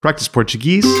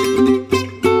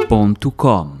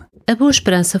practiceportuguese.com. A Boa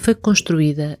Esperança foi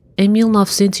construída em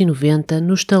 1990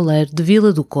 no estaleiro de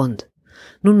Vila do Conde,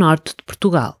 no norte de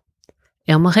Portugal.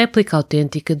 É uma réplica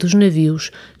autêntica dos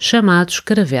navios chamados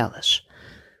caravelas,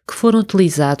 que foram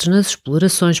utilizados nas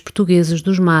explorações portuguesas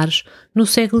dos mares no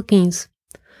século XV.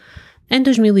 Em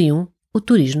 2001, o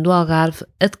turismo do Algarve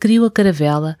adquiriu a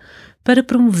caravela para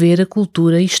promover a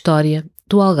cultura e história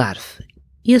do Algarve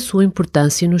e a sua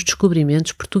importância nos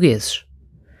descobrimentos portugueses.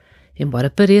 Embora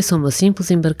pareça uma simples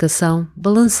embarcação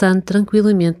balançando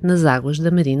tranquilamente nas águas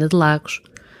da Marina de Lagos,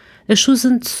 as suas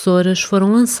antecessoras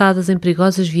foram lançadas em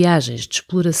perigosas viagens de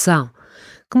exploração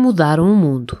que mudaram o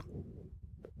mundo.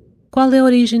 Qual é a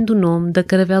origem do nome da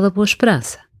caravela Boa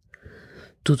Esperança?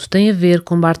 Tudo tem a ver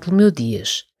com Bartolomeu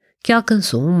Dias, que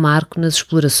alcançou um marco nas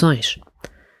explorações.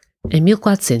 Em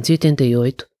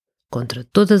 1488, contra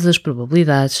todas as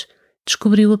probabilidades,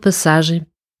 descobriu a passagem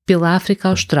pela África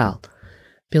Austral,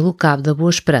 pelo Cabo da Boa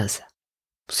Esperança,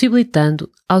 possibilitando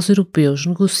aos europeus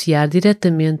negociar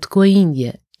diretamente com a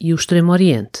Índia e o Extremo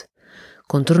Oriente,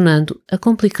 contornando a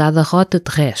complicada rota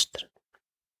terrestre.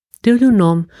 Deu-lhe o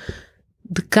nome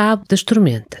de Cabo das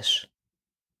Tormentas.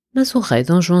 Mas o rei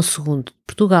Dom João II de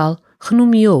Portugal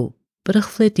renomeou-o para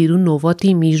refletir o novo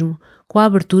otimismo com a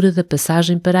abertura da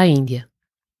passagem para a Índia.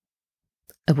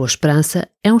 A Boa Esperança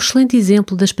é um excelente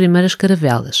exemplo das primeiras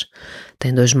caravelas.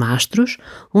 Tem 2 mastros,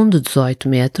 um de 18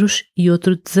 metros e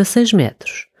outro de 16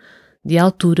 metros, de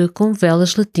altura com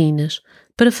velas latinas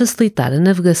para facilitar a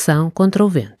navegação contra o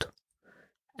vento.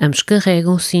 Ambos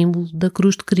carregam o símbolo da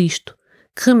Cruz de Cristo,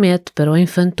 que remete para o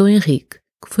infante Dom Henrique,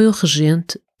 que foi o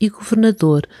regente e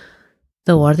governador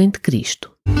da Ordem de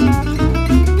Cristo.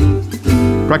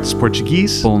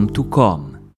 practiceportuguese.com